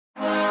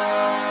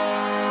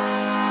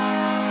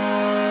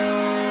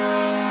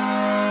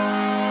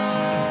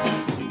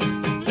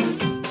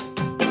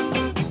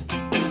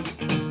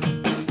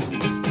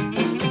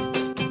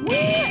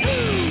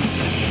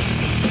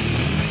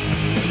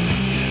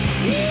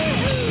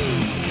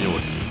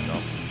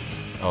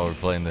Oh, we're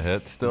playing the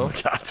hit still?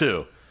 We got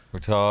to.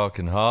 We're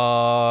talking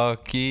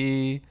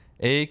hockey.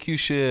 AQ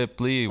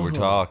Shipley, we're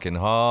talking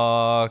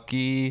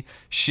hockey.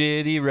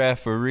 Shitty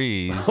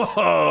referees.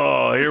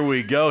 Oh, here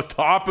we go.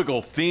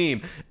 Topical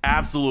theme.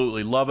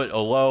 Absolutely love it.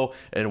 Hello,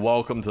 and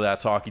welcome to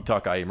That's Hockey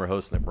Talk. I am your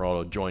host, Nick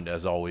Morado, joined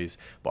as always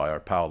by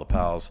our pal, the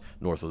pals,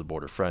 north of the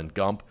border friend,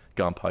 Gump.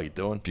 Gump, how you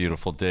doing?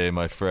 Beautiful day,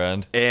 my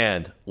friend.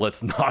 And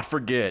let's not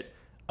forget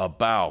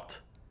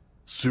about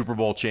Super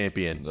Bowl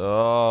champion.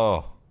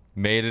 Oh,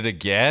 made it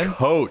again?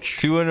 Coach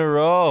 2 in a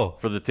row.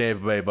 for the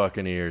Tampa Bay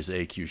Buccaneers,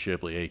 AQ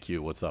Shipley. AQ,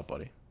 what's up,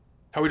 buddy?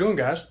 How we doing,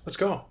 guys? Let's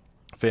go.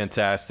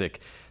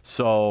 Fantastic.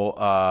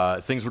 So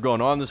things were going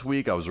on this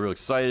week. I was really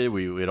excited.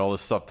 We had all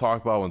this stuff to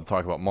talk about. I wanted to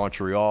talk about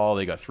Montreal.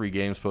 They got 3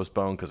 games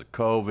postponed because of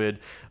COVID.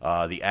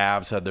 The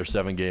Avs had their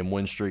 7-game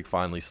win streak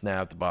finally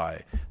snapped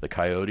by the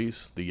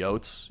Coyotes, the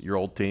Yotes, your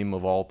old team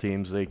of all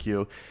teams,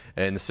 AQ.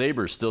 And the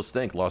Sabres still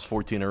stink, lost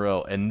 14 in a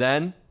row. And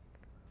then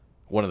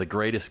one of the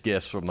greatest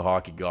gifts from the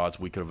hockey gods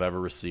we could have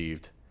ever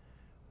received.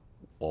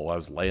 Well, I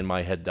was laying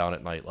my head down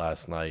at night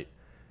last night.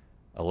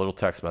 A little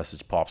text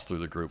message pops through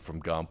the group from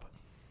Gump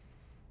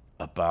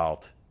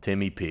about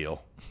Timmy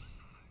Peel,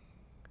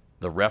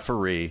 the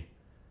referee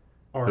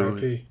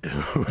R.I.P.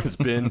 who has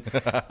been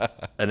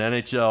an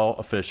NHL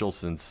official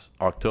since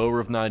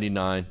October of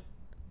 99.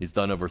 He's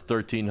done over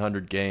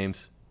 1,300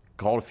 games,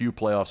 called a few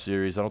playoff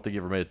series. I don't think he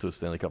ever made it to a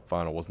Stanley Cup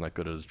final. Wasn't that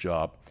good at his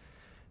job.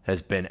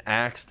 Has been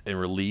axed and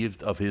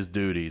relieved of his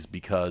duties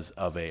because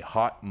of a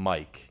hot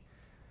mic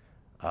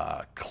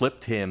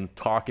clipped him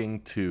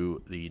talking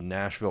to the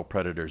Nashville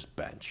Predators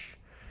bench.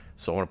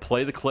 So I want to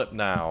play the clip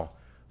now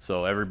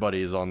so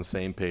everybody is on the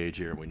same page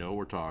here. We know what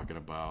we're talking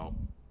about.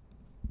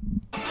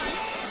 It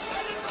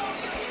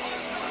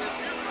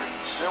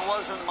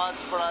wasn't much,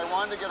 but I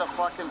wanted to get a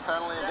fucking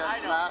penalty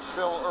against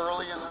Nashville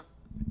early in the...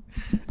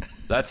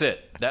 That's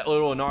it. That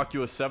little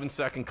innocuous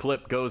 7-second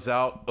clip goes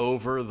out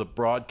over the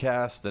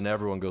broadcast, and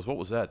everyone goes, what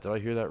was that? Did I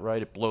hear that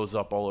right? It blows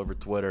up all over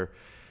Twitter.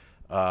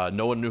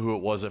 No one knew who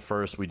it was at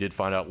first. We did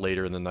find out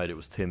later in the night it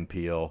was Tim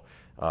Peel.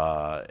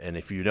 And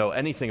if you know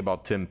anything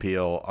about Tim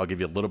Peel, I'll give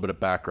you a little bit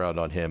of background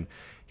on him.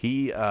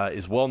 He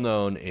is well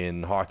known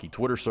in hockey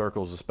Twitter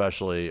circles,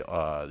 especially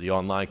the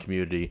online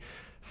community,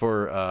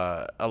 for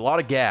a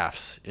lot of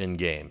gaffes in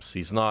games.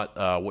 He's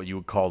not what you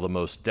would call the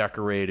most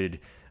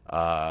decorated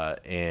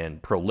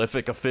and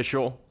prolific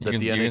official that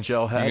the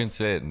NHL had. You can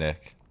say it,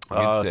 Nick. You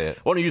can say it.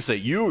 Why don't you say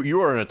it?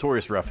 You are a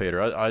notorious ref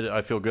hater.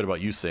 I feel good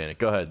about you saying it.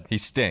 Go ahead. He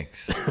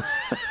stinks.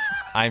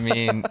 I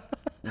mean,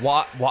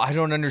 why? I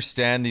don't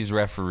understand these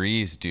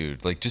referees,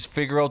 dude. Like, just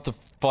figure out the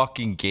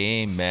fucking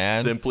game,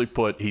 man. Simply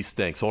put, he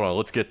stinks. Hold on,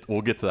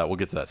 we'll get to that. We'll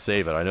get to that.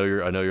 Save it. I know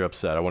you're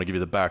upset. I want to give you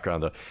the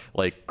background though.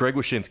 Like Greg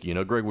Wyshynski, you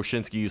know, Greg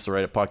Wyshynski used to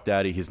write at Puck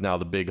Daddy. He's now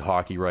the big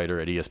hockey writer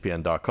at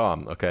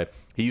ESPN.com. Okay,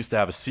 he used to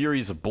have a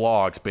series of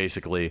blogs,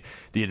 basically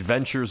the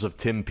adventures of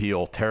Tim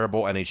Peel,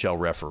 terrible NHL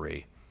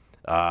referee.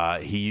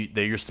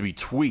 There used to be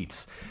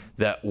tweets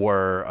that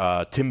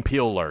were Tim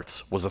Peel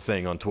alerts was a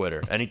thing on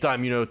Twitter.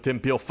 Anytime, Tim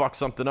Peel fucked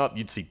something up,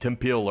 you'd see Tim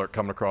Peel alert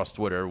coming across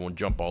Twitter. Everyone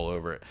jump all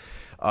over it.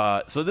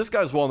 So this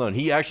guy's well known.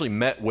 He actually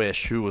met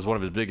Wish, who was one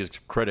of his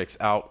biggest critics,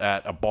 out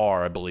at a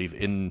bar, I believe,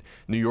 in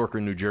New York or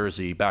New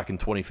Jersey back in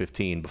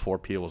 2015 before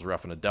Peel was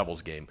reffing a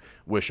Devils game.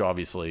 Wish,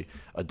 obviously,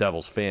 a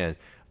Devils fan.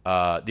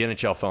 The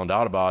NHL found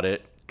out about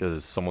it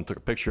because someone took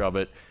a picture of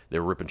it. They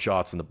were ripping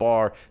shots in the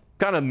bar.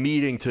 Kind of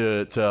meeting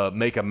to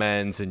make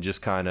amends and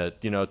just kind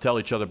of, tell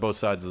each other both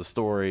sides of the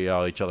story,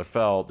 how each other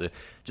felt.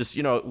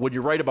 Just, when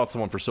you write about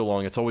someone for so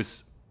long, it's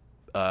always,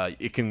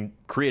 it can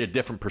create a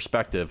different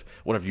perspective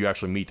whenever you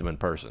actually meet them in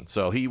person.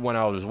 So he went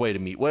out of his way to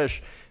meet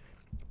Wish.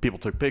 People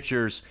took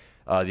pictures.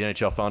 The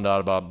NHL found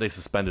out about it. They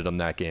suspended him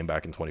that game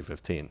back in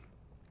 2015.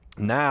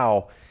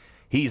 Now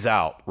he's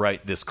out,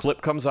 right? This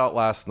clip comes out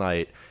last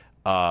night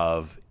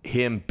of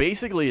him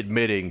basically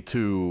admitting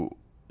to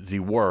the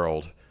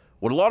world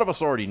what a lot of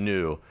us already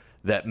knew,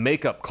 that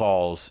makeup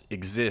calls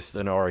exist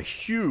and are a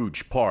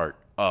huge part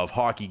of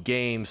hockey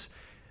games,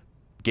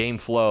 game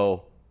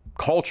flow,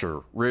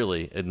 culture,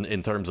 really,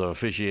 in terms of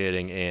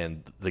officiating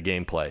and the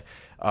gameplay.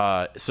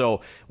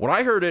 So when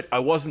I heard it, I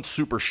wasn't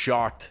super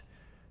shocked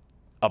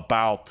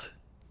about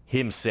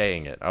him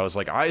saying it. I was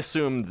like, I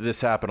assumed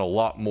this happened a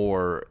lot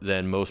more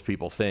than most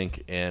people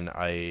think, and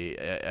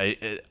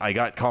I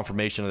got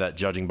confirmation of that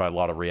judging by a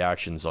lot of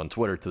reactions on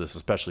Twitter to this,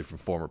 especially from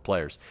former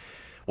players.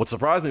 What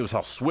surprised me was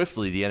how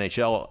swiftly the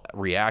NHL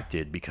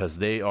reacted, because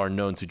they are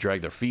known to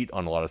drag their feet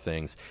on a lot of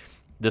things.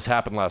 This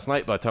happened last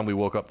night. By the time we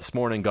woke up this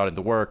morning, got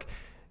into work,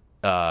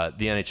 the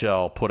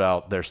NHL put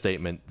out their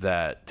statement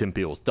that Tim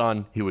Peel was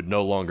done. He would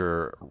no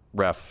longer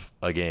ref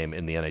a game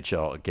in the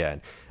NHL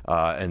again.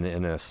 And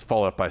it's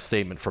followed up by a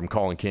statement from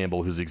Colin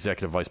Campbell, who's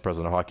Executive Vice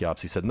President of Hockey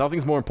Ops. He said,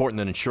 "Nothing's more important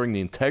than ensuring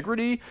the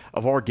integrity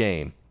of our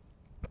game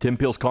Tim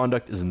Peel's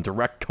conduct is in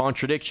direct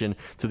contradiction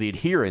to the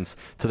adherence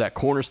to that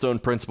cornerstone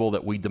principle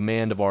that we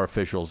demand of our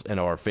officials and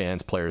our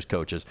fans, players,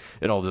 coaches,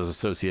 and all those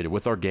associated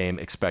with our game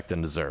expect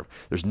and deserve.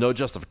 There's no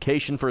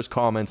justification for his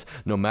comments,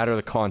 no matter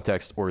the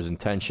context or his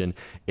intention,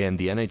 and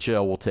the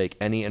NHL will take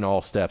any and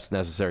all steps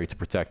necessary to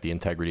protect the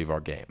integrity of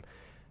our game.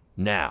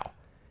 Now,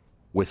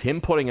 with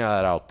him putting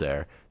that out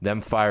there,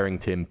 them firing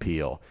Tim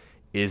Peel,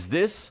 is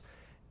this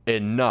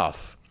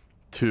enough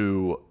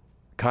to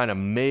kind of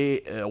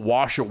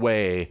wash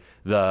away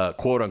the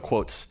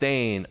quote-unquote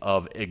stain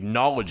of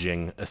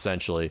acknowledging,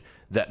 essentially,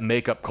 that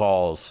makeup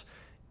calls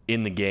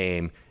in the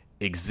game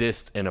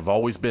exist and have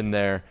always been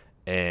there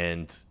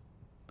and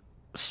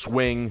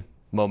swing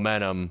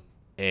momentum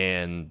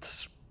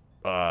and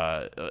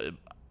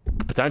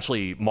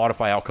potentially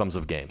modify outcomes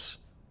of games?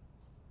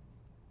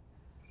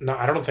 No,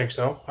 I don't think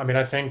so. I mean,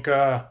 I think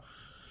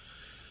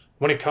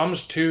when it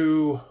comes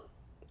to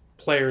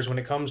players, when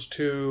it comes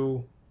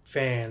to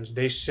fans,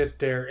 they sit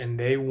there and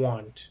they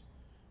want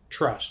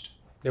trust.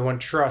 They want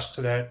trust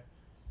that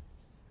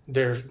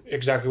there's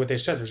exactly what they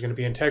said. There's going to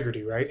be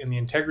integrity, right? And the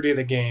integrity of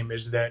the game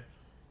is that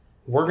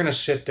we're going to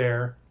sit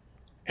there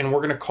and we're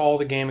going to call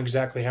the game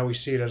exactly how we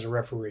see it as a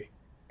referee.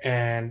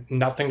 And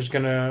nothing's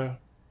going to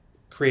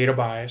create a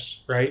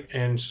bias, right?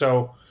 And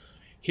so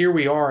here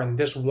we are, and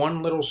this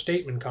one little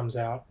statement comes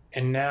out,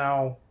 and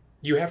now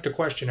you have to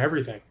question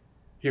everything.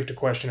 You have to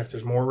question if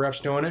there's more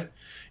refs doing it.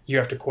 You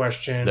have to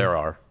question... There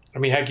are. I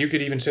mean, heck, you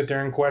could even sit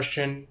there and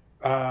question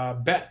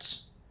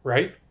bets,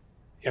 right?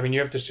 I mean, you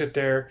have to sit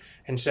there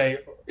and say,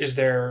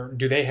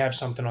 do they have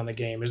something on the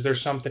game? Is there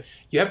something?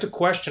 You have to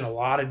question a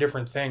lot of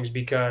different things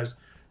because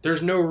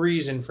there's no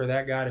reason for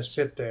that guy to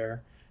sit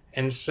there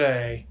and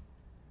say,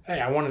 hey,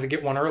 I wanted to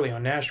get one early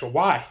on Nashville.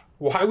 Why?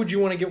 Why would you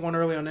want to get one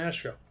early on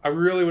Nashville? I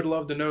really would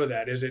love to know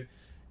that. Is it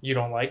you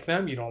don't like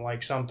them? You don't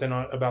like something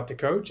about the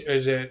coach?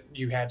 Is it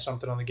you had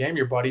something on the game?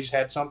 Your buddies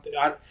had something?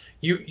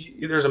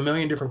 There's a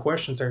million different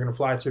questions that are going to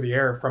fly through the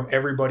air from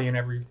everybody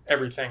and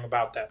everything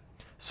about that.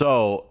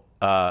 So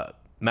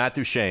Matt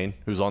Duchene,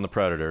 who's on the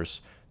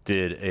Predators,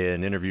 did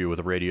an interview with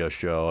a radio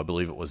show. I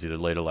believe it was either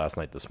late or last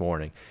night this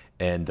morning.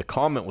 And the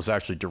comment was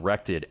actually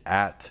directed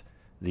at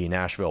the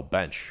Nashville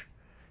bench.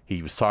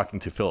 He was talking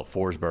to Philip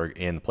Forsberg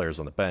and the players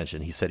on the bench,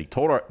 and he said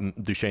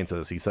Duchene said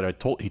this. He said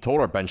he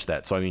told our bench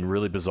that. So I mean,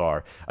 really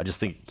bizarre. I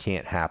just think it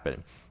can't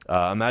happen.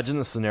 Imagine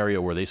the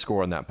scenario where they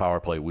score on that power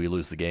play, we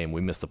lose the game,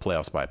 we miss the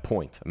playoffs by a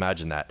point.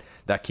 Imagine that.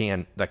 That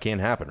can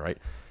happen, right?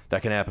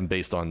 That can happen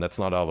based on that's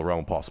not out of the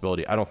realm of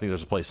possibility. I don't think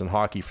there's a place in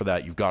hockey for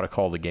that. You've got to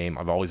call the game.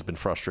 I've always been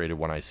frustrated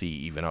when I see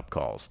even up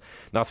calls.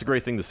 Now it's a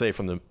great thing to say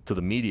to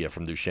the media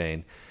from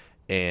Duchene,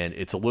 and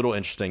it's a little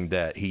interesting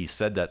that he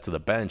said that to the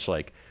bench,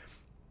 like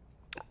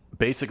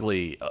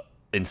basically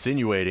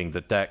insinuating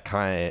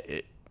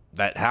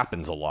that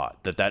happens a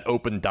lot, that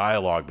open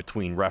dialogue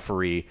between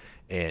referee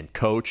and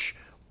coach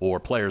or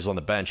players on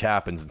the bench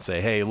happens and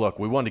say, hey, look,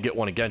 we wanted to get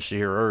one against you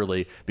here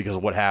early because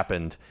of what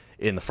happened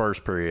in the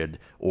first period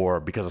or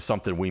because of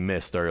something we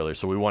missed earlier.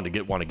 So we wanted to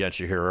get one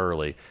against you here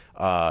early.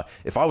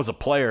 If I was a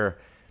player,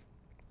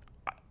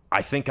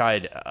 I think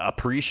I'd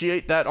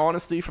appreciate that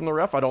honesty from the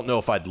ref. I don't know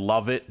if I'd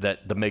love it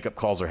that the makeup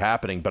calls are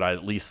happening, but I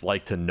at least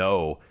like to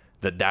know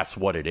that that's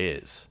what it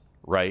is.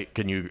 Right?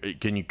 Can you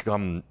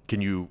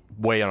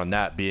weigh in on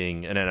that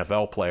being an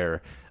NFL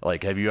player?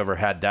 Like, have you ever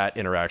had that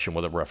interaction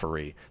with a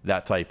referee,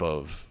 that type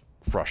of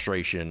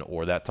frustration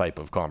or that type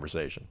of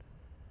conversation?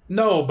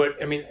 No,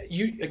 but I mean,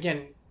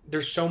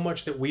 there's so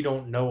much that we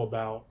don't know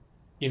about,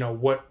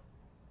 what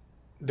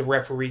the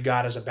referee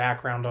got as a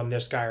background on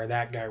this guy or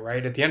that guy,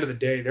 right? At the end of the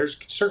day, there's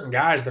certain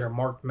guys that are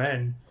marked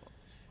men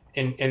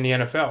in the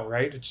NFL,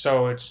 right?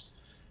 So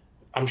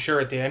I'm sure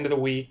at the end of the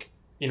week,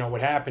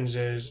 what happens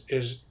is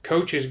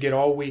coaches get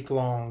all week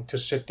long to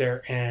sit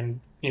there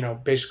and,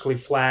 basically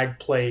flag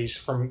plays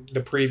from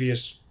the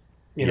previous,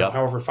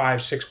 however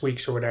 5-6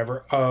 weeks or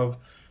whatever of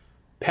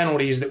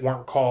penalties that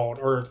weren't called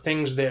or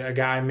things that a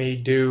guy may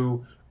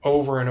do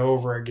over and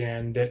over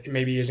again that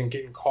maybe isn't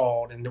getting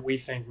called and that we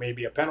think may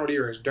be a penalty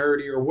or is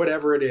dirty or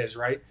whatever it is,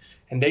 right?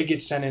 And they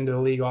get sent into the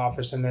league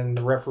office and then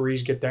the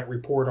referees get that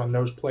report on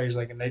those plays,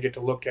 and they get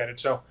to look at it.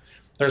 So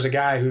there's a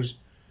guy who's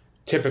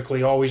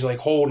typically always like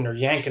holding or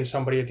yanking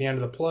somebody at the end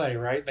of the play,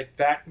 right? Like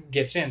that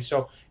gets in.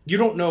 So you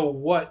don't know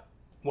what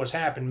was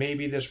happened.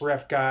 Maybe this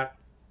ref got,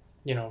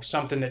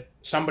 something that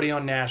somebody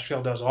on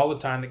Nashville does all the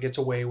time that gets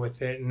away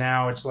with it. And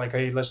now it's like,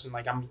 hey, listen,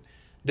 like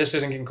this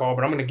isn't getting called,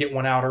 but I'm going to get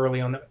one out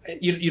early on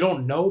you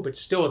don't know, but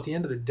still at the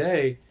end of the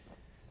day,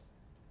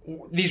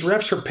 these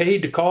refs are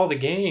paid to call the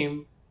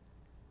game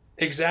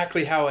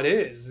exactly how it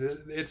is.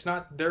 It's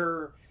not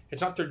their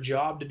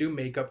job to do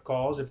makeup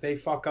calls. If they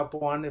fuck up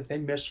one, if they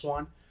miss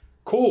one,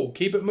 cool,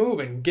 keep it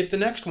moving, get the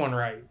next one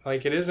right.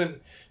 Like it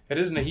isn't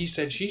a he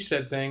said she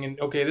said thing. And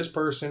okay, this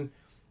person,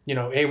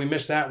 hey, we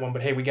missed that one,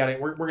 but hey, we got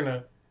it. We're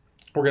gonna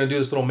do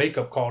this little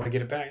makeup call to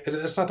get it back.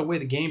 That's not the way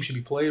the game should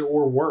be played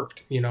or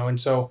worked, And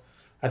so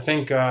I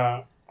think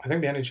the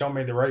NHL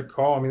made the right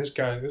call. I mean, this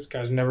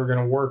guy's never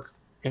gonna work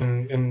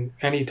in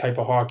any type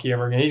of hockey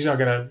ever again. He's not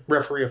going to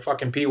referee a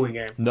fucking Pee Wee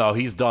game. No,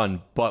 he's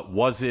done. But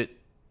was it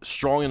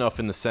strong enough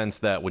in the sense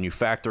that when you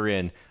factor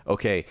in,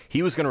 okay,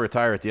 he was going to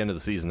retire at the end of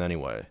the season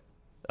anyway.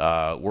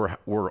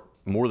 We're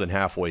more than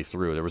halfway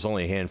through. There was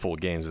only a handful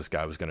of games this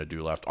guy was going to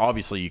do left.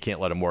 Obviously, you can't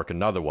let him work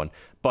another one,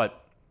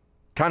 but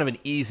kind of an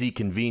easy,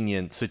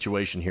 convenient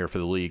situation here for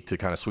the league to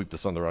kind of sweep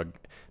this under the rug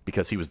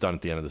because he was done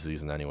at the end of the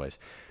season anyways.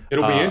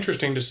 It'll be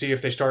interesting to see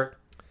if they start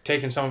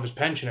taking some of his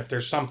pension, if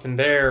there's something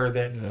there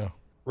that,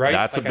 right?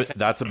 That's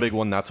a big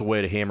one. That's a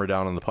way to hammer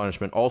down on the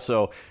punishment.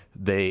 Also,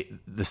 the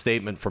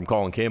statement from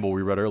Colin Campbell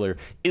we read earlier,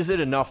 is it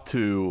enough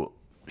to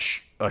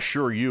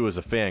assure you as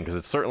a fan, because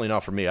it's certainly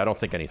not for me, I don't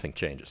think anything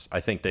changes. I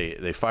think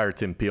they fired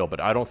Tim Peel, but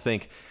I don't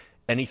think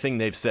anything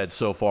they've said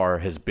so far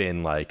has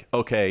been like,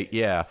 okay,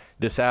 yeah,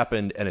 this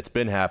happened and it's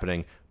been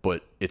happening,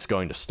 but it's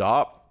going to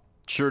stop.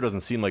 Sure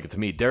doesn't seem like it to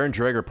me. Darren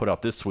Dreger put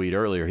out this tweet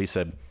earlier. He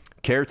said,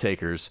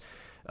 caretakers,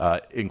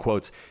 in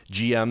quotes,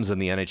 GMs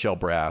and the NHL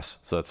brass,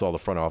 so that's all the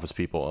front office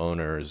people,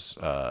 owners,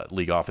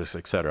 league office,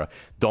 etc.,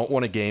 don't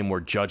want a game where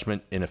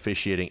judgment in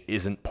officiating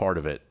isn't part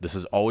of it. This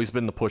has always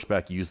been the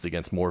pushback used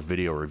against more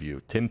video review.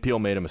 Tim Peel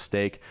made a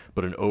mistake,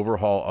 but an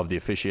overhaul of the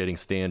officiating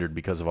standard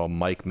because of a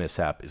mic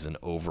mishap is an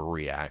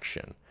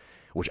overreaction,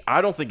 which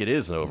I don't think it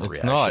is an overreaction.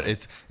 It's not.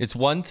 It's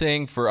one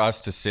thing for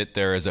us to sit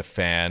there as a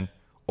fan,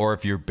 or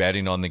if you're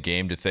betting on the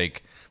game, to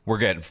think we're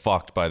getting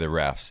fucked by the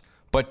refs.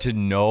 But to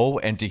know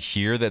and to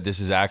hear that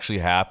this is actually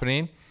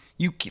happening,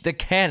 that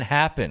can't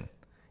happen.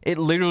 It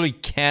literally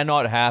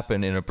cannot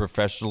happen in a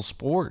professional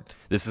sport.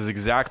 This is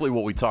exactly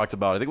what we talked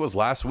about. I think it was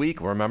last week.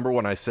 Remember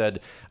when I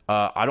said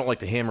I don't like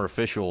to hammer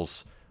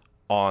officials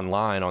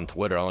online on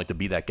Twitter. I don't like to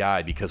be that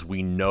guy because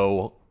we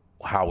know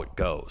how it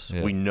goes.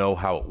 Yeah. We know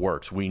how it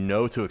works. We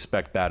know to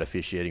expect bad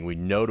officiating. We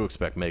know to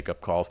expect makeup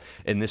calls.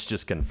 And this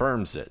just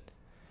confirms it.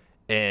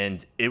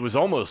 And it was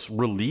almost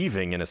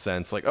relieving in a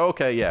sense, like,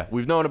 okay, yeah,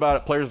 we've known about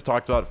it. Players have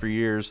talked about it for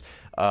years.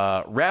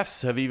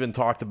 Refs have even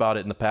talked about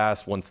it in the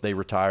past once they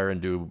retire and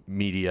do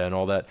media and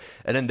all that.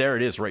 And then there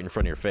it is right in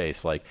front of your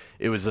face. Like,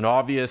 it was an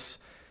obvious.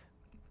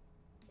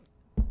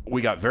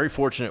 We got very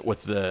fortunate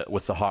with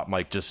the hot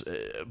mic just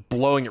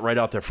blowing it right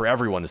out there for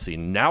everyone to see.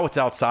 Now it's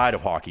outside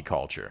of hockey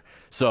culture.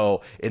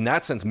 So in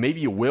that sense,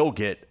 maybe you will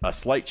get a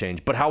slight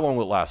change. But how long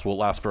will it last? Will it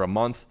last for a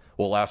month?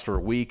 Will it last for a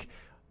week?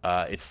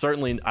 It's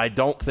certainly, I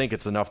don't think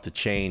it's enough to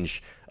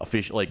change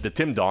official, like the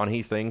Tim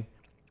Donaghy thing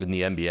in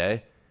the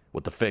NBA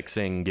with the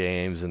fixing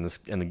games and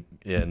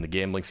the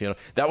gambling scene.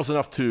 That was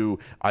enough to,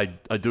 I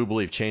do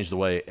believe, change the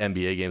way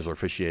NBA games were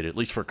officiated, at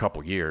least for a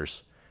couple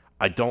years.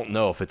 I don't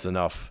know if it's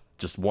enough,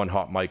 just one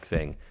hot mic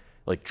thing.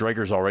 Like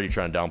Drager's already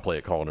trying to downplay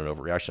it, calling it an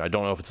overreaction. I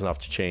don't know if it's enough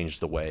to change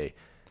the way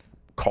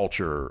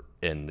culture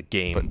in the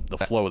game, the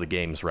flow of the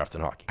game is ref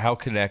in hockey. How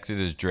connected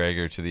is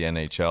Drager to the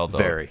NHL, though?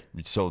 Very.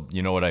 So,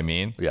 you know what I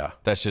mean? Yeah.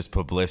 That's just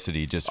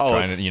publicity, just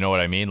trying to, you know what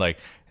I mean? Like,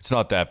 it's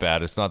not that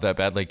bad. It's not that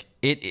bad. Like,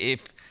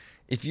 if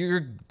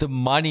you're the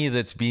money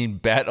that's being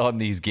bet on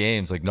these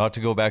games, like, not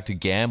to go back to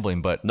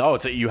gambling, but no,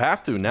 you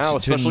have to now,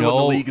 especially when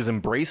the league is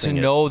embracing it.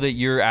 To know that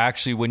you're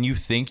actually, when you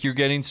think you're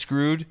getting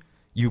screwed,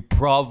 you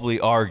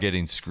probably are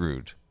getting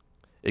screwed.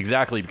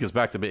 Exactly, because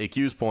back to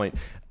AQ's point,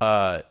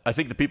 I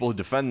think the people who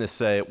defend this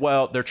say,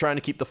 well, they're trying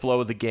to keep the flow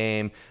of the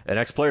game, and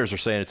ex-players are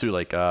saying it too.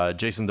 Like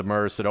Jason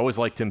Demers said, always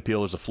like Tim Peel,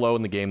 there's a flow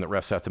in the game that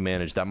refs have to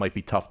manage. That might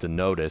be tough to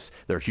notice.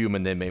 They're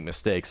human, they make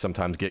mistakes,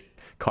 sometimes get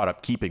caught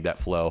up keeping that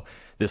flow.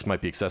 This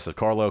might be excessive.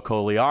 Carlo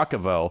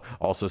Koliakovo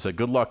also said,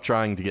 good luck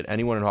trying to get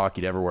anyone in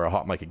hockey to ever wear a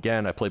hot mic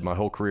again. I played my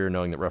whole career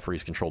knowing that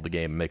referees controlled the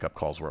game and makeup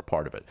calls were a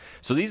part of it.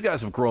 So these guys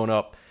have grown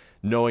up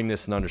knowing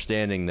this and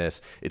understanding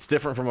this. It's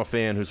different from a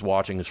fan who's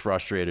watching, who's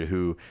frustrated,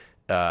 who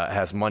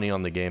has money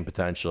on the game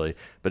potentially.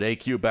 But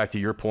AQ, back to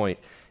your point,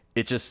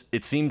 it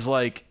seems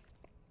like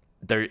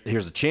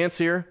here's a chance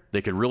here.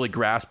 They could really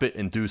grasp it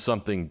and do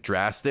something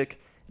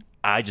drastic.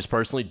 I just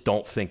personally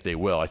don't think they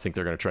will. I think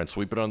they're going to try and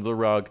sweep it under the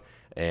rug,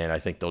 and I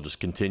think they'll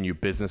just continue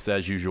business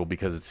as usual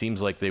because it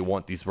seems like they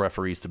want these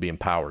referees to be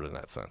empowered in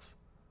that sense.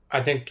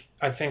 I think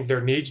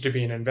there needs to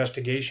be an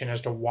investigation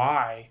as to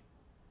why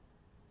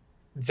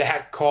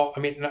that call. I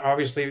mean,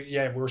 obviously,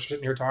 yeah, we're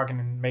sitting here talking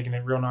and making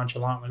it real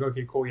nonchalant, like,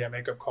 okay, cool, yeah,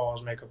 makeup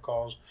calls,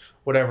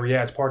 whatever.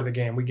 Yeah, it's part of the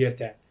game. We get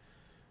that.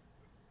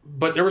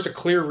 But there was a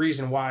clear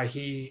reason why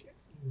he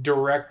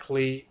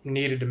directly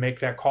needed to make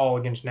that call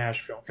against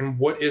Nashville. And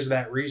what is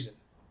that reason?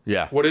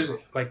 Yeah. What is it?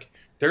 Like,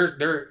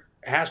 there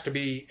has to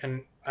be,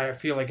 and I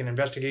feel like, an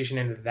investigation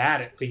into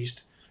that at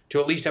least,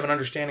 to at least have an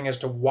understanding as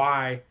to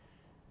why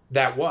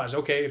that was.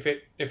 Okay,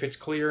 if it's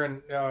clear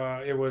and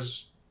it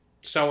was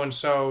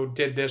so-and-so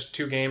did this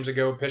 2 games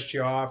ago, pissed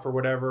you off or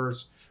whatever,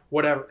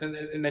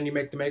 and then you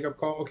make the makeup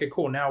call, okay,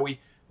 cool, now we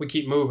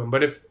keep moving.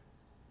 But if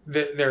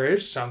there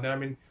is something, I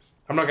mean,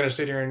 I'm not going to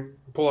sit here and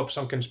pull up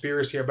some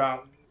conspiracy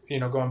about,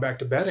 going back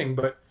to betting,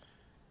 but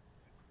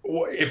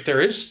if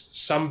there is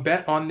some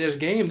bet on this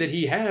game that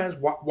he has,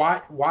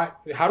 why,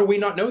 how do we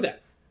not know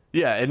that?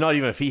 Yeah, and not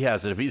even if he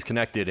has it, if he's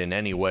connected in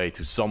any way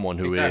to someone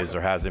who is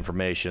or has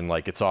information,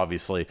 like it's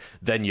obviously,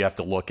 then you have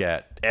to look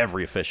at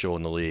every official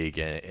in the league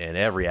and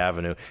every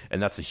avenue,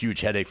 and that's a huge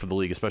headache for the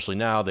league, especially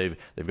now. They've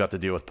got to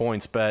deal with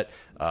PointsBet.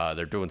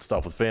 They're doing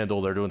stuff with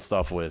FanDuel. They're doing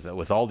stuff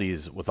with all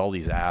these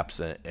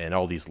apps and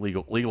all these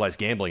legalized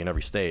gambling in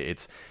every state.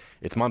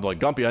 It's mind-blowing.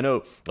 Gumpy, I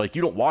know, like,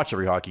 you don't watch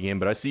every hockey game,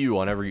 but I see you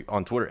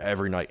on Twitter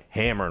every night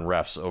hammering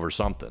refs over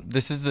something.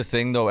 This is the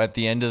thing, though. At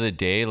the end of the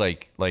day,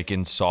 like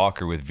in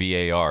soccer with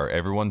VAR,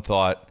 everyone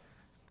thought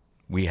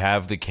we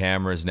have the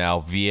cameras now.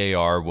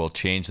 VAR will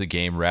change the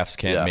game. Refs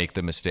can't make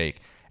the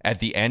mistake. At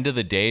the end of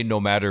the day,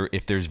 no matter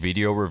if there's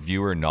video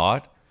review or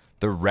not,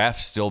 the ref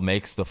still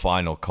makes the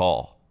final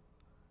call.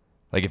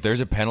 Like, if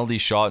there's a penalty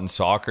shot in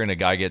soccer and a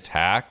guy gets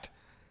hacked,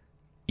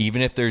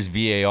 even if there's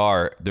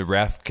VAR, the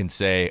ref can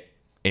say,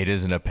 it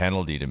isn't a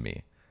penalty to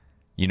me.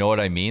 You know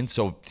what I mean?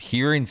 So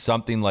hearing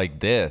something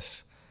like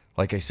this,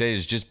 like I said,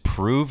 is just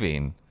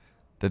proving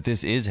that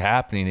this is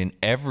happening in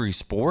every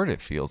sport, it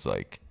feels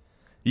like.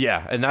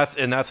 Yeah, and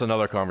that's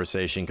another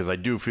conversation, because I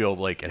do feel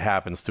like it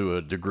happens to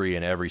a degree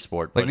in every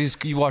sport. Like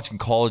you watching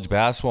college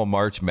basketball,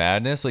 March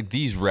Madness, like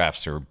these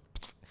refs are,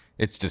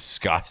 it's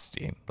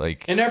disgusting.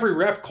 Like, and every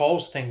ref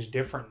calls things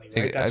differently,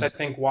 right? That's I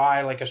think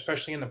why, like,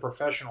 especially in the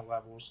professional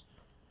levels,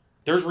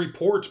 there's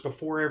reports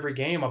before every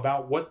game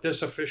about what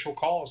this official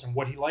calls and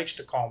what he likes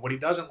to call, what he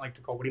doesn't like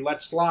to call, what he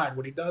lets slide,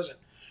 what he doesn't,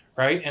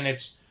 right? And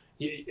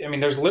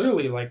there's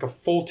literally like a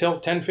full 10,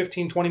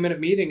 15, 20-minute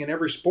meeting in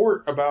every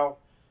sport about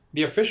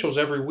the officials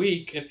every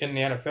week in the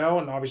NFL,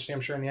 and obviously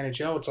I'm sure in the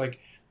NHL, it's like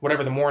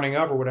whatever the morning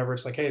of or whatever,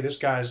 it's like, hey, this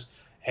guy's,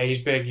 he's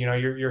big,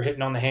 you're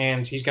hitting on the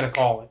hands, he's going to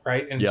call it,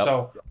 right? And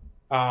so...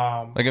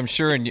 like, I'm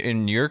sure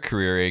in your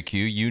career,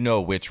 AQ, you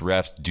know which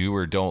refs do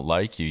or don't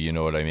like you, you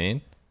know what I mean?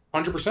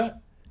 100%.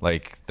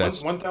 Like,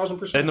 that's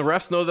 1,000%. And the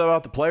refs know that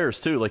about the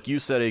players too. Like you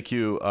said,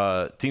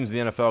 AQ, teams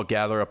in the NFL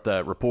gather up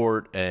that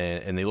report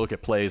and they look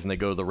at plays and they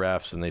go to the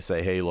refs and they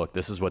say, hey, look,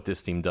 this is what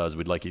this team does.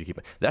 We'd like you to keep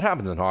it. That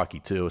happens in hockey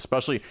too,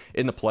 especially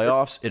in the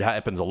playoffs. It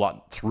happens a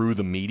lot through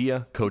the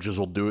media. Coaches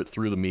will do it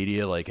through the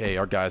media. Like, hey,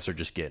 our guys are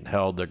just getting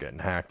held. They're getting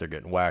hacked. They're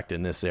getting whacked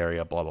in this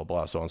area, blah, blah,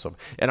 blah, so on and so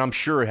forth. And I'm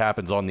sure it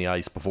happens on the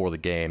ice before the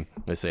game.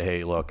 They say,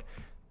 hey, look,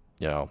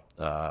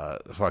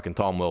 fucking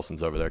Tom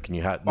Wilson's over there. Can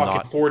you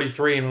not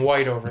 43 and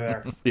white over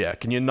there? Yeah,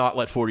 can you not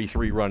let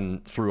 43 run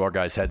through our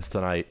guys' heads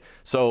tonight?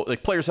 So,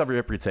 like, players have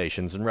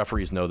reputations, and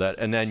referees know that.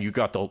 And then you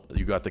got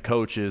the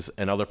coaches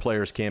and other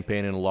players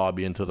campaigning and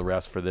lobbying to the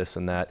refs for this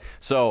and that.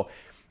 So,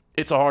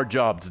 it's a hard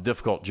job. It's a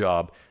difficult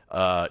job.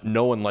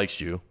 No one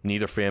likes you.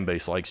 Neither fan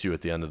base likes you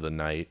at the end of the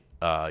night.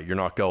 You're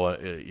not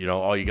going,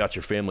 you got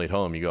your family at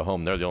home. You go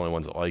home, they're the only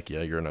ones that like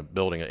you. You're in a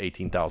building of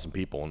 18,000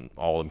 people, and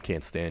all of them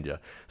can't stand you.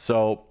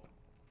 So,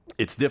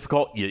 it's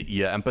difficult.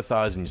 You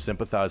empathize and you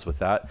sympathize with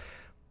that.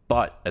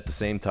 But at the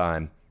same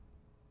time,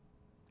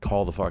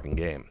 call the fucking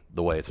game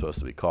the way it's supposed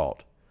to be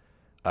called.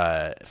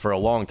 For a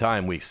long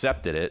time, we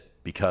accepted it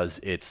because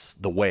it's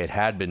the way it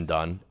had been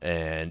done,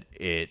 and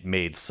it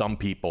made some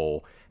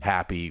people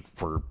happy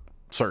for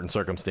certain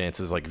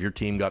circumstances. Like if your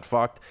team got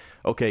fucked,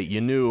 okay, you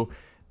knew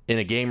in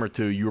a game or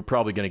two you were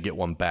probably going to get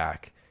one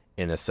back.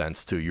 In a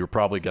sense, too, you're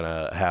probably going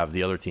to have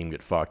the other team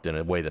get fucked in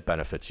a way that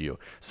benefits you.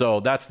 So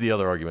that's the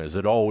other argument, is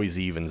it always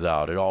evens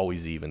out. It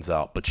always evens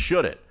out. But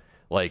should it?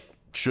 Like,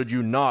 should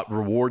you not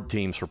reward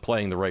teams for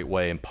playing the right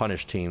way and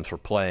punish teams for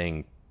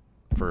playing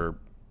for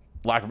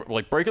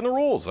breaking the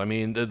rules? I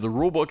mean, the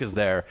rule book is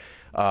there.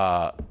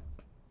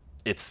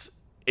 It's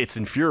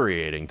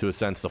infuriating to a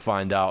sense to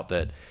find out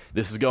that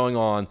this is going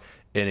on,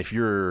 and if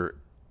you're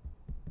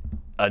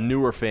a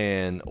newer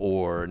fan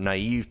or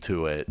naive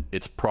to it,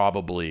 it's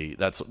probably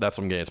that's what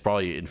I'm getting. It's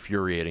probably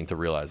infuriating to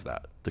realize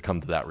that, to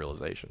come to that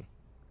realization.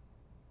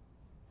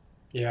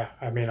 Yeah,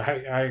 I mean,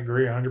 I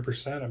agree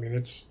 100%. I mean,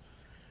 it's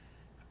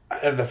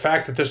the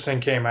fact that this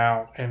thing came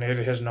out and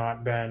it has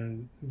not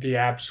been the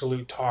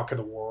absolute talk of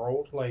the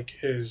world, like,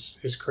 is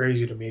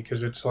crazy to me,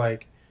 because it's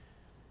like,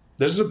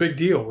 this is a big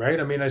deal, right?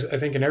 I mean, I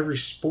think in every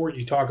sport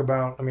you talk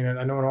about, I mean,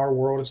 I know in our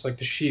world it's like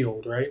the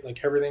shield, right?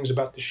 Like everything's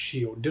about the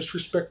shield.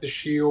 Disrespect the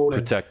shield.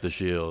 Protect the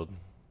shield.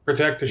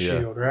 Protect the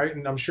shield, right?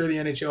 And I'm sure the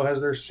NHL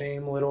has their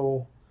same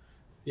little,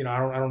 I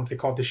don't know if they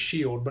call it the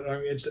shield, but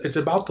it's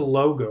about the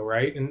logo,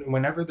 right? And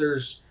whenever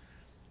there's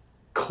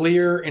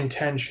clear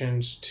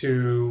intentions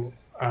to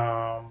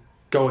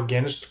go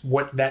against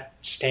what that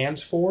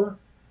stands for,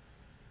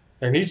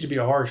 there needs to be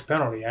a harsh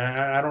penalty. And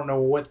I don't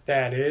know what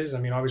that is. I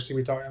mean, obviously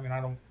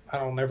I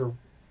don't ever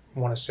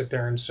want to sit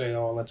there and say,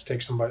 oh, let's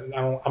take somebody.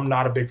 I'm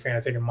not a big fan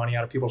of taking money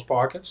out of people's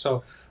pockets,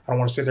 so I don't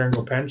want to sit there and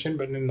go pension.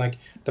 But then, like,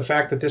 the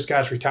fact that this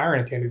guy's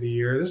retiring at the end of the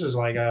year, this is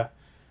like a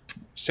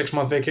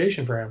 6-month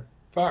vacation for him.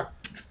 Fuck.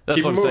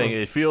 That's what I'm saying.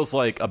 It feels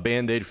like a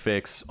Band-Aid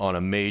fix on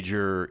a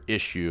major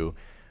issue,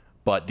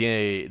 but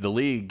the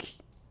league,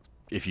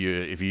 if you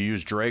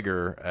use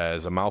Drager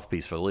as a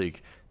mouthpiece for the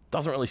league,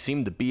 doesn't really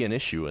seem to be an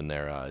issue in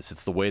their eyes.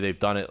 It's the way they've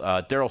done it.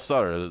 Daryl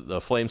Sutter, the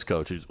Flames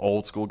coach, who's an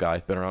old school guy,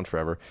 been around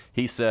forever,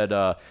 he said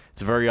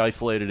it's a very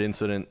isolated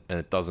incident and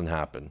it doesn't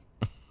happen.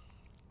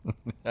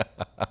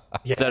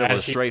 Yeah, Said it with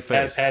a straight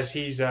face. As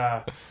he's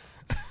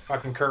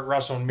fucking Kurt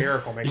Russell in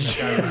Miracle making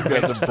the guy.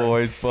 Got the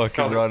boys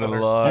fucking running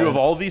lines. You have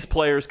all these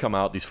players come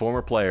out, these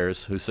former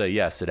players, who say,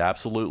 yes, it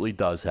absolutely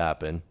does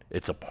happen.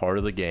 It's a part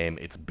of the game.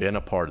 It's been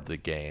a part of the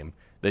game.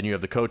 Then you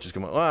have the coaches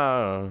come out,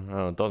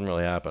 well, it doesn't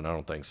really happen. I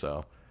don't think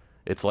so.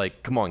 It's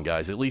like, come on,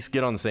 guys, at least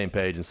get on the same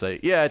page and say,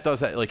 yeah, it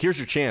does. Like, here's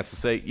your chance to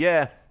say,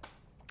 yeah,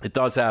 it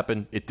does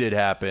happen. It did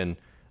happen.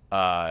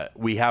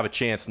 We have a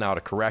chance now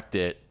to correct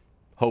it.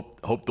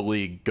 Hope the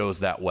league goes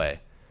that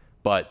way.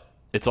 But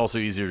it's also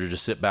easier to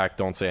just sit back,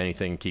 don't say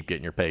anything, keep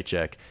getting your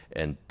paycheck,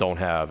 and don't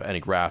have any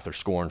wrath or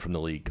scorn from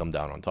the league come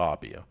down on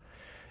top of you.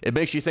 It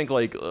makes you think,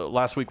 like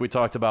last week we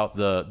talked about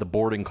the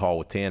boarding call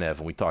with Tanev,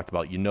 and we talked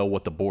about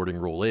what the boarding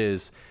rule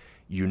is.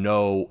 You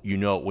know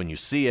it when you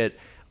see it.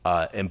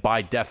 And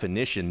by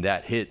definition,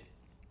 that hit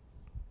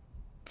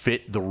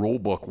fit the rule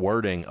book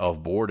wording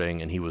of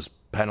boarding, and he was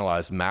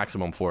penalized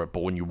maximum for it.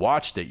 But when you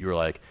watched it, you were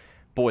like,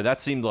 boy,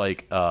 that seemed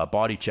like a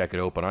body check at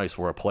open ice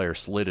where a player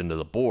slid into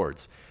the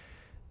boards.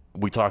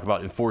 We talk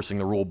about enforcing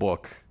the rule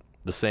book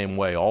the same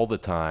way all the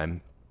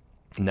time.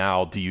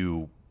 Now, do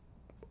you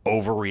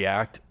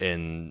overreact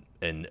and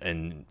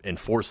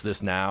enforce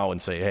this now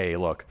and say, hey,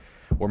 look,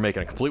 we're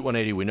making a complete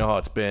 180. We know how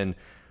it's been.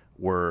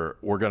 We're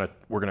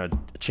gonna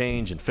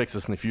change and fix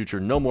this in the future.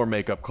 No more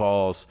makeup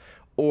calls.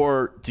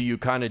 Or do you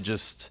kind of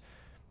just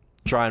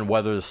try and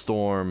weather the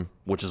storm,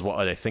 which is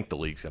what I think the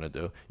league's gonna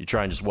do? You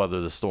try and just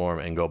weather the storm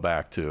and go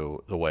back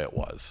to the way it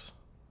was,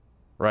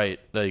 right?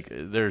 Like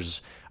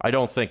I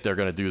don't think they're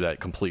gonna do that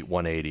complete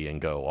 180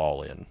 and go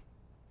all in.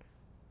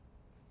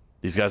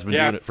 These guys have been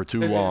doing it for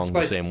too long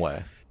the same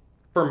way.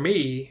 For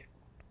me,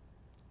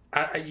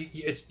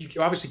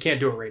 you obviously can't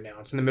do it right now.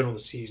 It's in the middle of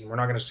the season. We're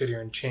not going to sit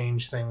here and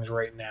change things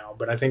right now.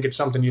 But I think it's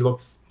something you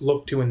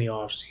look to in the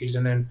off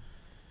season. And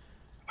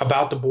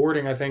about the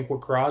boarding, I think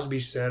what Crosby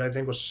said, I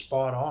think was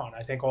spot on.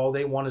 I think all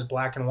they want is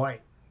black and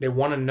white. They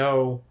want to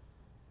know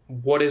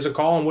what is a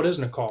call and what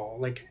isn't a call.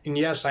 Like, and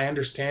yes, I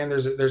understand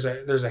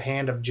there's a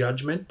hand of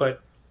judgment,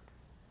 but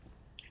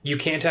you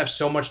can't have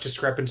so much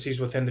discrepancies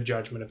within the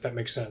judgment, if that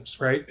makes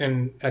sense, right?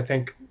 And I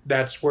think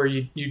that's where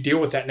you deal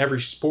with that in every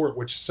sport,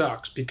 which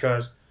sucks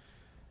because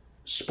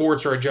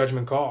sports are a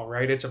judgment call,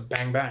 right? It's a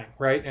bang, bang,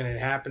 right? And it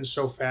happens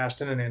so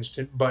fast in an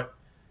instant, but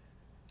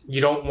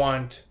you don't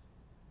want,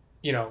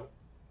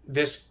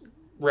 this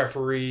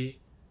referee,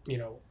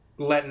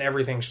 letting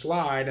everything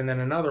slide. And then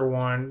another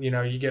one,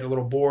 you get a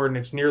little bored and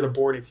it's near the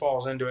board. He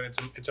falls into it.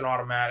 It's an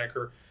automatic,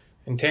 or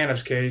in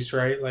Tanev's case,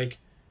 right? Like,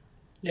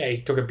 yeah,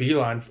 he took a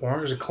beeline for him.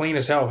 It was a clean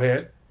as hell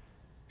hit.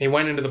 He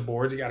went into the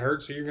boards. He got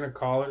hurt, so you're going to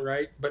call it,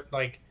 right? But,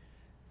 like,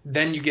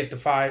 then you get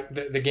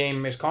the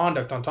game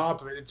misconduct on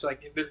top of it. It's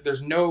like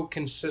there's no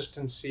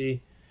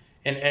consistency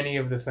in any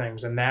of the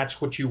things, and that's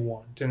what you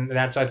want. And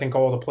that's, I think,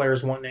 all the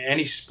players want in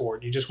any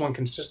sport. You just want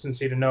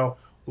consistency to know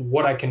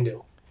what I can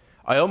do.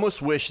 I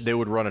almost wish they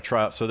would run a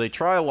trial. So they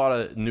try a lot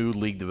of new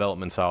league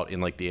developments out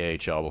in like the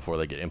AHL before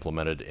they get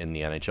implemented in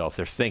the NHL if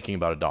they're thinking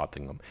about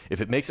adopting them.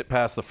 If it makes it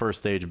past the first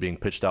stage of being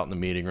pitched out in the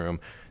meeting room,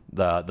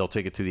 they'll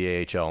take it to the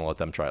AHL and let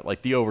them try it.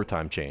 Like the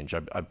overtime change.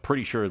 I'm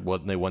pretty sure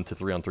when they went to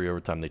 3-on-3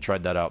 overtime, they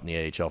tried that out in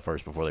the AHL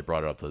first before they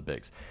brought it up to the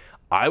bigs.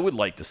 I would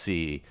like to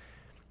see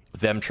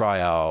them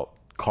try out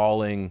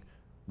calling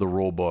the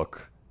rule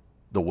book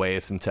the way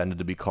it's intended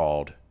to be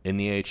called in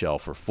the AHL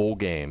for full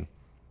game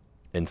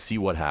and see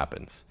what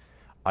happens.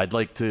 I'd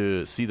like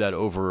to see that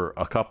over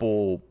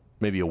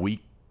maybe a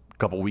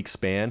couple weeks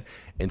span,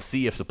 and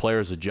see if the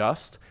players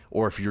adjust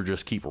or if you're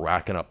just keep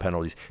racking up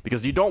penalties.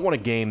 Because you don't want a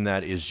game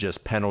that is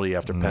just penalty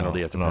after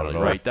penalty after penalty,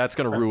 right? That's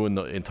going to ruin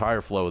the entire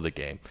flow of the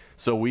game.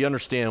 So we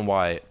understand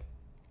why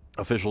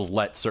officials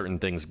let certain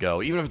things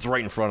go. Even if it's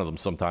right in front of them,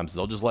 sometimes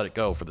they'll just let it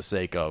go for the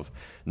sake of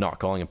not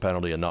calling a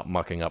penalty and not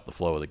mucking up the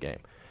flow of the game.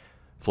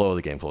 Flow of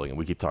the game.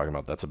 We keep talking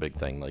about that's a big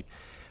thing.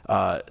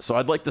 So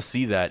I'd like to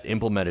see that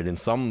implemented in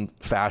some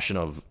fashion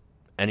of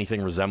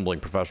anything resembling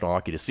professional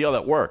hockey to see how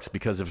that works.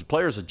 Because if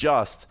players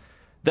adjust,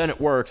 then it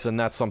works, and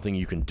that's something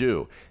you can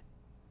do.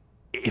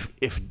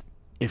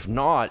 If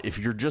not, if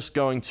you're just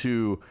going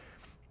to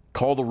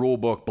call the rule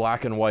book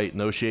black and white,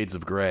 no shades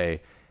of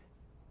gray,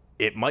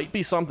 it might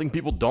be something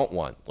people don't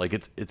want. Like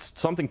it's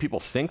something people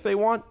think they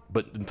want,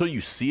 but until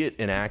you see it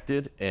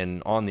enacted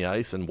and on the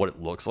ice and what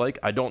it looks like,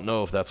 I don't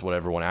know if that's what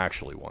everyone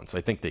actually wants.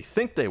 I think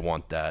they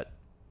want that.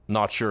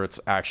 Not sure it's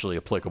actually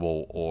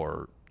applicable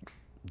or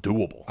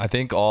doable. I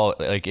think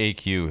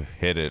AQ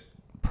hit it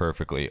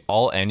perfectly.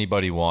 All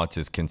anybody wants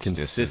is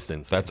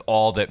consistency. That's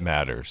all that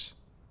matters.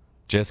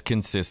 Just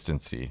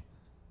consistency.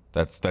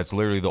 That's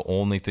literally the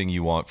only thing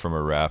you want from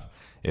a ref.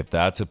 If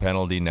that's a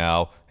penalty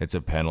now, it's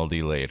a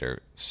penalty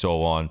later.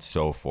 So on,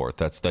 so forth.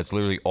 That's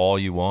literally all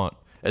you want.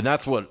 And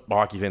that's what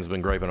hockey fans have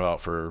been griping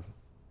about for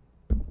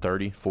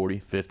 30, 40,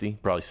 50,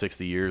 probably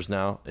 60 years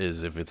now,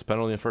 is if it's a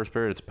penalty in the first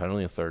period, it's a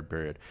penalty in the third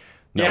period.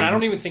 No, and I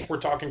don't even think we're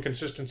talking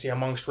consistency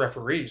amongst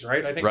referees,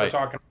 right? I think we're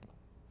talking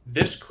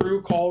this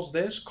crew calls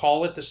this,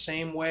 call it the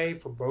same way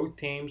for both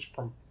teams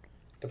from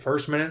the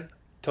first minute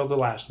till the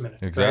last minute.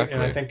 Exactly.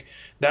 Right? And I think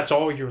that's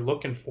all you're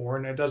looking for,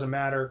 and it doesn't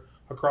matter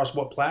across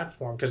what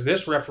platform, because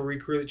this referee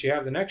crew that you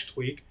have the next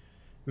week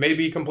may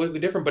be completely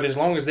different, but as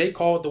long as they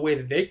call it the way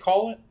that they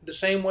call it, the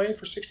same way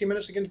for 60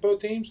 minutes against both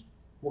teams,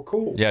 we're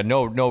cool. Yeah,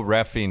 no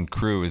reffing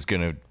crew is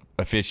going to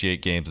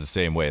officiate games the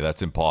same way.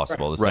 That's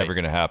impossible. That's never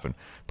going to happen.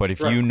 But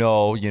if you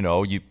know,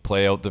 you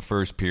play out the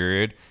first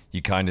period,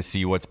 you kind of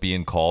see what's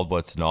being called,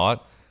 what's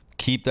not.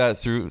 Keep that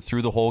through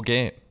the whole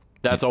game.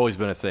 That's always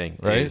been a thing,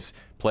 right? Is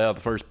play out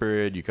the first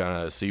period, you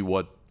kind of see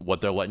what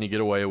they're letting you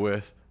get away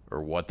with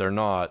or what they're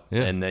not,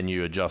 and then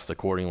you adjust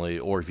accordingly.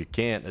 Or if you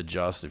can't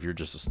adjust, if you're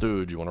just a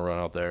stooge, you want to run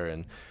out there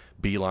and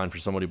beeline for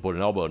somebody to put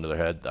an elbow into their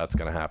head, that's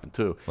going to happen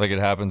too. Like it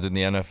happens in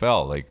the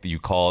NFL. Like you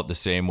call it the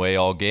same way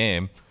all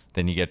game,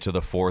 then you get to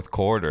the fourth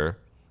quarter,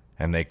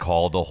 and they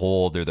call the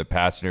hold or the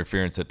pass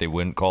interference that they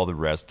wouldn't call the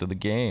rest of the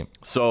game.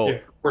 So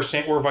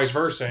we're vice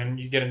versa, and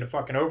you get into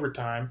fucking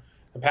overtime.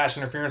 The pass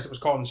interference that was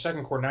called in the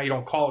second quarter, now you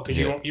don't call it because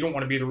you don't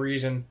want to be the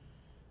reason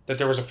that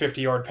there was a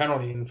 50-yard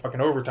penalty in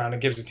fucking overtime that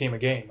gives the team a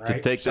game, right? To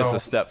take this a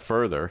step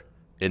further,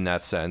 in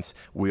that sense,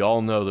 we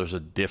all know there's a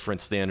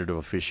different standard of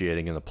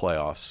officiating in the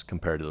playoffs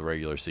compared to the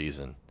regular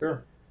season.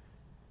 Sure.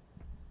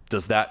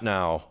 Does that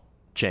now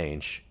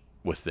change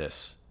with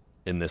this,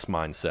 in this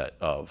mindset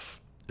of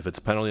if it's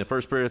a penalty in the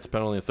first period, it's a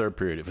penalty in the third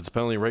period. If it's a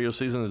penalty in the regular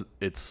season,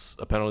 it's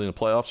a penalty in the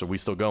playoffs. Are we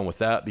still going with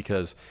that?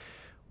 Because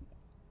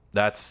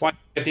that's... Well,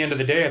 at the end of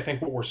the day, I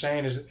think what we're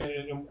saying is,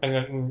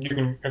 and you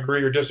can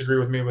agree or disagree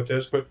with me with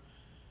this, but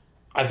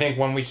I think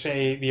when we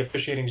say the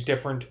officiating is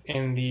different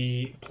in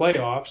the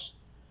playoffs,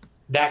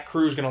 that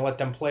crew's going to let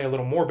them play a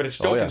little more, but it's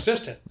still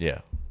consistent.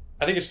 Yeah.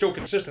 I think it's still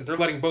consistent. They're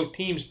letting both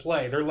teams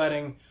play. They're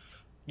letting,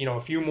 a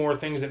few more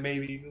things that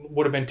maybe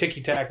would have been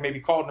ticky-tack, maybe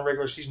called in the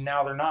regular season.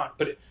 Now they're not.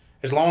 But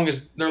as long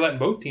as they're letting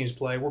both teams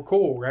play, we're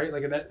cool, right?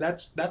 Like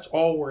that's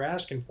all we're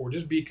asking for.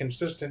 Just be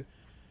consistent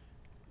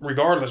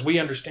regardless. We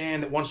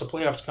understand that once the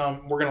playoffs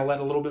come, we're going to let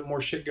a little bit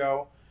more shit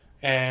go,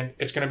 and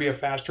it's going to be a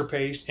faster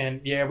pace.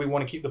 And, we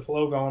want to keep the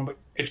flow going, but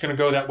it's going to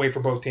go that way for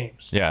both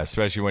teams. Yeah,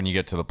 especially when you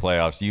get to the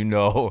playoffs.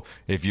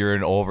 If you're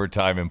in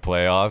overtime in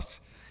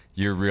playoffs,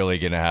 you're really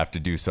going to have to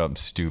do something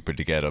stupid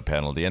to get a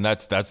penalty. And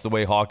that's the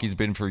way hockey's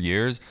been for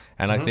years.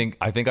 And I think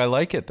I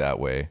like it that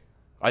way.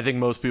 I think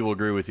most people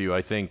agree with you.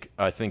 I think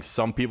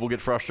some people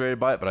get frustrated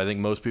by it, but I think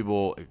most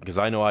people, because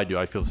I know I do,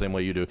 I feel the same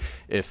way you do.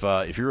 If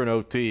you're an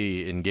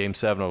OT in Game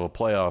 7 of a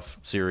playoff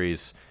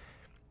series,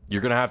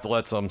 you're going to have to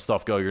let some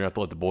stuff go. You're going to have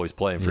to let the boys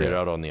play and figure it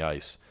out on the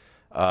ice.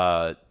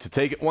 To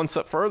take it one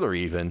step further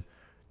even,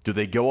 do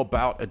they go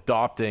about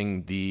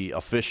adopting the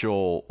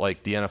official,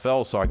 like the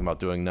NFL is talking about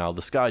doing now,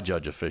 the sky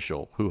judge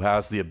official, who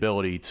has the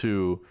ability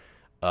to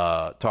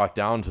talk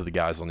down to the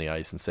guys on the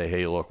ice and say,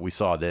 hey, look, we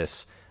saw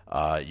this.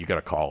 You got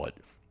to call it.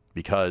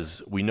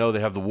 Because we know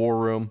they have the war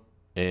room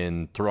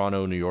in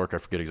Toronto, New York. I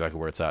forget exactly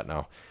where it's at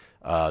now.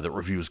 That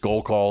reviews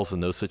goal calls in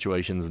those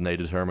situations, and they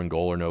determine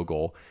goal or no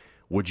goal.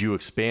 Would you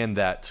expand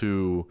that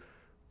to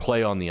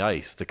play on the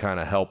ice to kind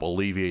of help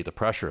alleviate the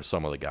pressure of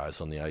some of the guys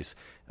on the ice?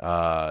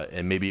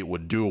 And maybe it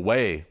would do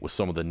away with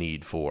some of the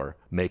need for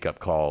makeup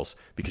calls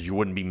because you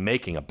wouldn't be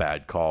making a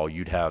bad call.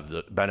 You'd have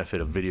the benefit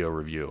of video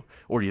review.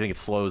 Or do you think it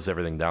slows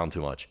everything down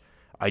too much?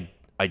 I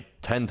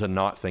tend to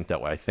not think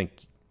that way. I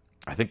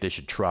think they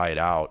should try it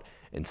out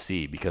and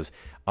see, because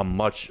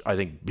I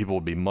think people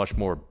would be much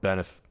more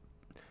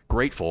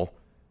grateful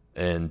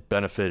and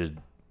benefited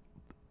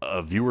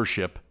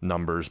viewership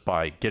numbers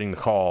by getting the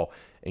call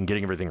and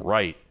getting everything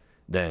right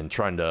than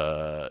trying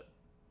to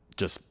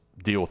just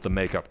deal with the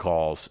makeup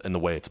calls and the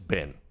way it's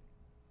been.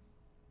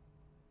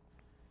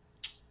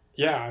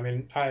 Yeah, I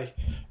mean, I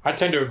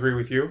tend to agree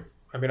with you.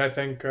 I mean, I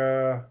think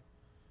at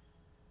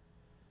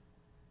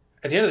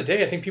the end of the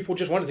day, I think people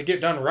just want it to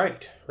get done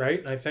right?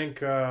 And I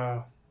think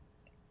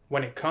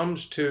when it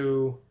comes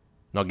to...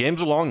 Now,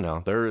 games are long now.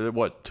 They're,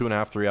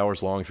 2.5, 3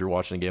 hours long if you're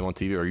watching a game on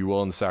TV. Are you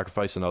willing to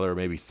sacrifice another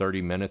maybe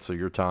 30 minutes of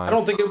your time? I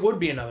don't think it would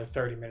be another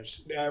 30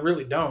 minutes. I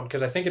really don't,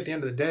 because I think at the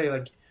end of the day,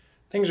 like,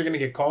 things are going to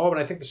get called, but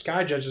I think the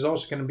sky judge is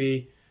also going to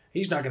be...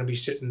 He's not going to be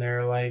sitting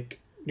there, like,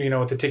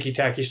 with the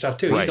ticky-tacky stuff,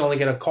 too. Right. He's only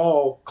going to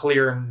call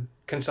clear and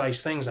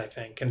concise things, I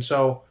think. And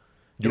so...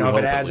 if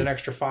it adds an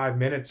extra 5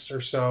 minutes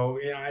or so,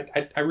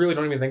 I really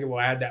don't even think it will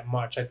add that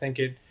much. I think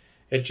it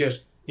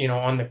just,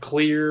 on the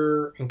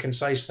clear and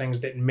concise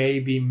things that may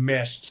be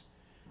missed,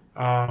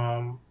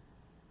 I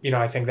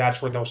think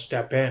that's where they'll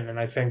step in. And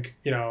I think,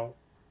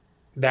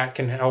 that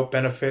can help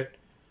benefit,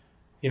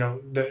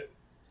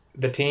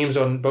 the teams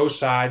on both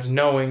sides,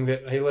 knowing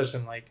that, hey,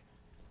 listen, like,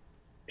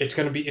 it's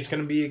gonna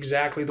be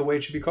exactly the way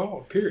it should be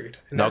called, period.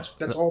 And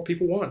that's all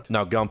people want.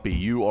 Now, Gumpy,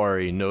 you are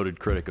a noted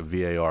critic of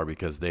VAR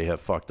because they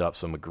have fucked up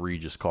some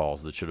egregious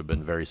calls that should have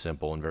been very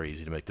simple and very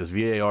easy to make. Does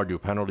VAR do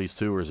penalties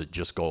too, or is it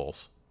just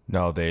goals?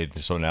 No,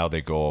 so now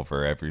they go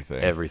over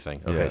everything.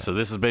 Everything. Okay, so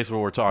this is basically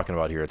what we're talking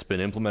about here. It's been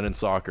implemented in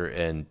soccer,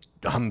 and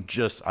I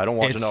don't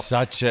watch enough.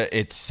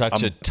 It's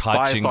such a touching.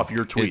 Biased off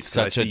your tweets.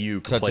 Such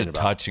a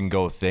touch and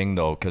go thing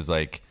though, because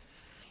like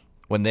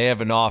when they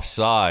have an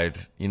offside,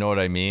 you know what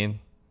I mean?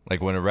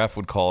 Like when a ref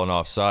would call an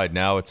offside,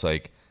 now it's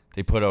like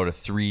they put out a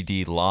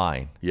 3D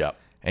line. Yeah.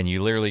 And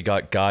you literally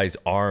got guys'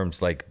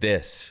 arms like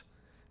this.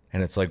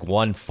 And it's like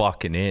 1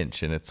 fucking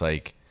inch. And it's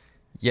like,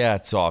 yeah,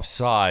 it's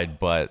offside,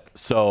 but...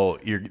 So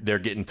they're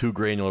getting too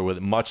granular with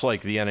it, much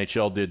like the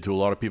NHL did to a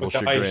lot of people's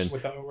chagrin.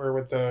 With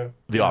the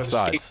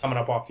offsides. skate coming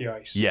up off the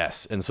ice.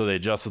 Yes, and so they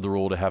adjusted the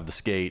rule to have the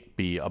skate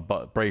be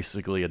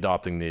basically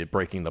adopting the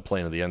breaking the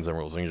plane of the end zone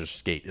rules. And your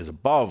skate is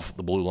above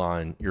the blue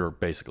line, you're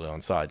basically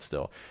onside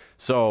still.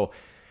 So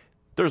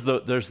there's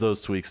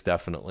those tweaks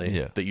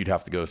definitely that you'd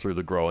have to go through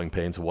the growing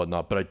pains and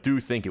whatnot. But I do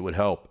think it would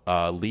help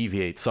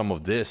alleviate some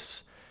of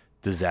this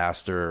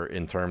disaster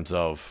in terms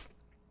of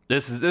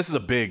this is a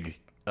big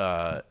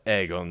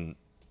egg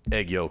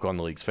yolk on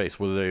the league's face,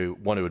 whether they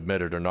want to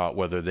admit it or not,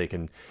 whether they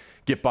can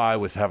get by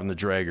with having the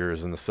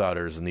Draggers and the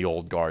Sutters and the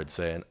old guard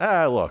saying,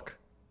 look,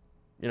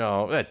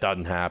 that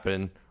doesn't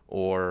happen,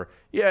 or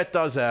yeah, it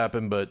does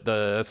happen, but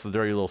that's the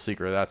dirty little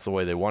secret. That's the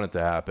way they want it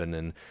to happen,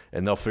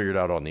 and they'll figure it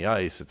out on the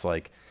ice. It's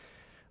like,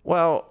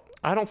 well,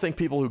 I don't think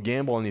people who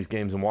gamble on these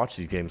games and watch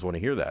these games want to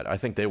hear that. I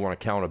think they want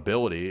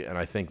accountability, and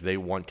I think they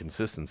want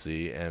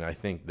consistency, and I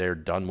think they're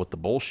done with the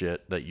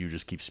bullshit that you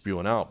just keep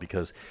spewing out,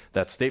 because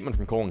that statement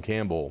from Colin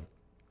Campbell,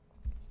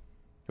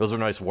 those are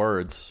nice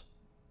words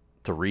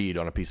to read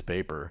on a piece of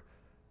paper,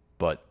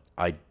 but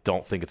I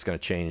don't think it's going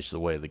to change the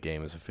way the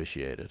game is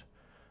officiated.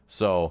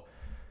 So,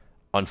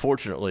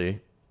 unfortunately,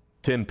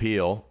 Tim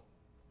Peel,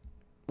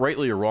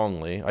 rightly or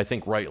wrongly, I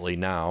think rightly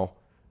now,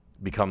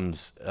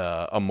 becomes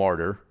a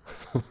martyr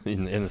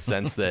in the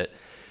sense that,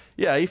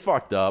 yeah, he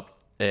fucked up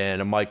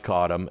and a mic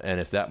caught him, and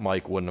if that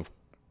mic wouldn't have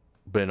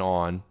been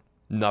on,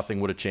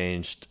 nothing would have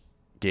changed.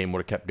 Game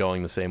would have kept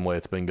going the same way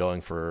it's been going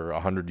for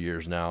 100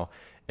 years now,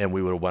 and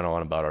we would have went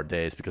on about our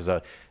days, because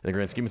in the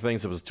grand scheme of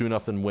things, it was a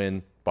 2-0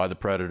 win by the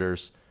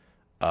Predators.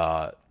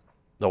 There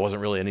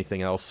wasn't really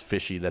anything else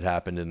fishy that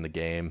happened in the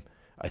game.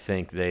 I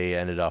think they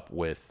ended up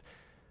with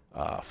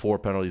 4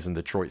 penalties in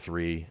Detroit,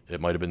 3. It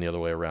might have been the other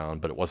way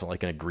around, but it wasn't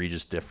like an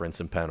egregious difference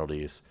in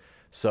penalties.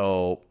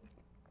 So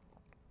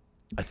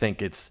I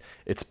think it's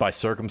by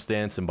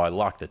circumstance and by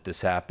luck that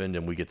this happened,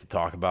 and we get to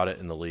talk about it,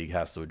 and the league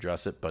has to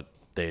address it. But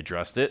they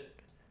addressed it.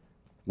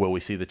 Will we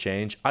see the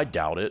change? I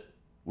doubt it.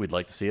 We'd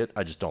like to see it.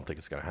 I just don't think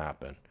it's going to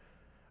happen.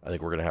 I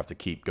think we're going to have to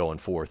keep going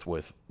forth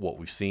with what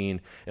we've seen.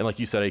 And like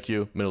you said,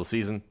 AQ, middle of the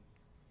season,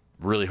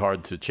 really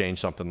hard to change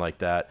something like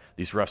that.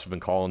 These refs have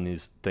been calling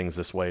these things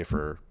this way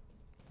for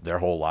their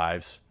whole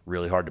lives.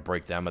 Really hard to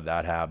break them of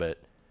that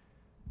habit.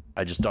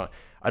 I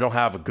don't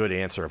have a good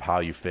answer of how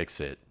you fix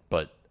it,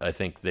 but I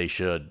think they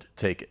should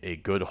take a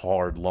good,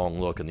 hard, long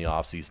look in the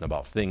offseason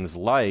about things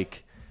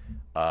like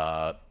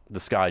the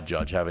Sky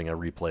Judge having a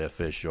replay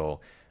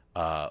official,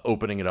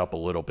 opening it up a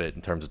little bit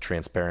in terms of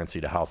transparency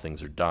to how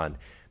things are done,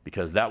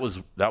 because that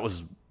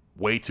was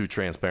way too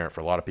transparent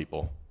for a lot of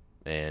people,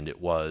 and it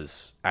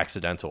was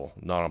accidental,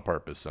 not on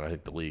purpose, and I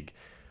think the league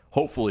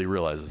hopefully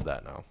realizes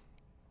that now.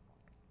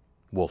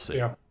 We'll see.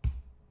 Yeah.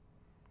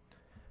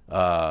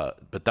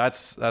 But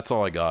that's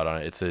all I got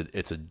on it.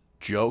 It's a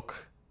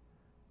joke.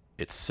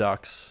 It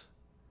sucks.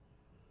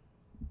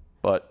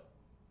 But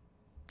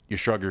you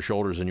shrug your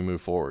shoulders and you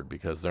move forward,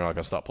 because they're not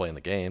going to stop playing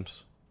the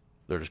games.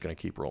 They're just going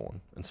to keep rolling,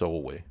 and so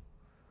will we.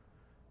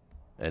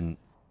 And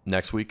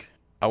next week,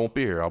 I won't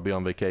be here. I'll be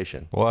on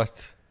vacation.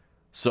 What?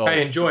 So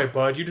Hey, enjoy it,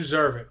 bud. You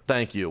deserve it.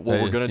 Thank you. What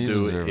Hey, we're going to you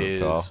do deserve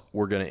it, pal. is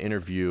we're going to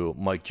interview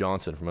Mike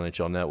Johnson from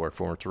NHL Network,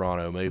 former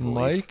Toronto Maple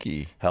Leaf.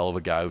 Mikey. Hell of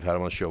a guy. We've had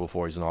him on the show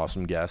before. He's an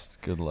awesome guest.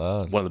 Good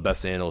lad. One of the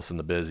best analysts in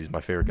the biz. He's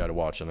my favorite guy to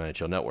watch on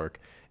NHL Network.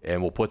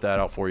 And we'll put that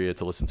out for you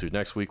to listen to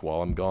next week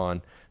while I'm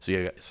gone. So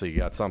you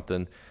got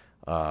something.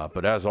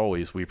 But as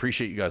always, we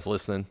appreciate you guys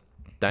listening.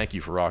 Thank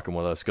you for rocking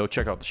with us. Go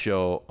check out the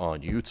show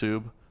on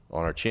YouTube,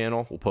 on our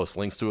channel. We'll post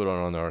links to it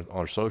on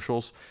our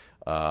socials.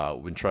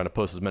 We've been trying to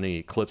post as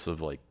many clips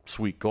of like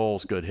sweet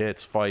goals, good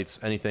hits, fights,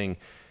 anything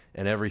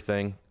and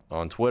everything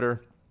on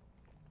Twitter.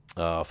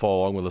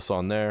 Follow along with us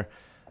on there,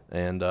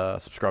 and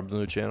subscribe to the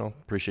new channel.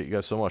 Appreciate you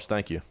guys so much.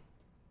 Thank you.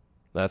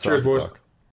 That's Cheers, all I boys. can talk.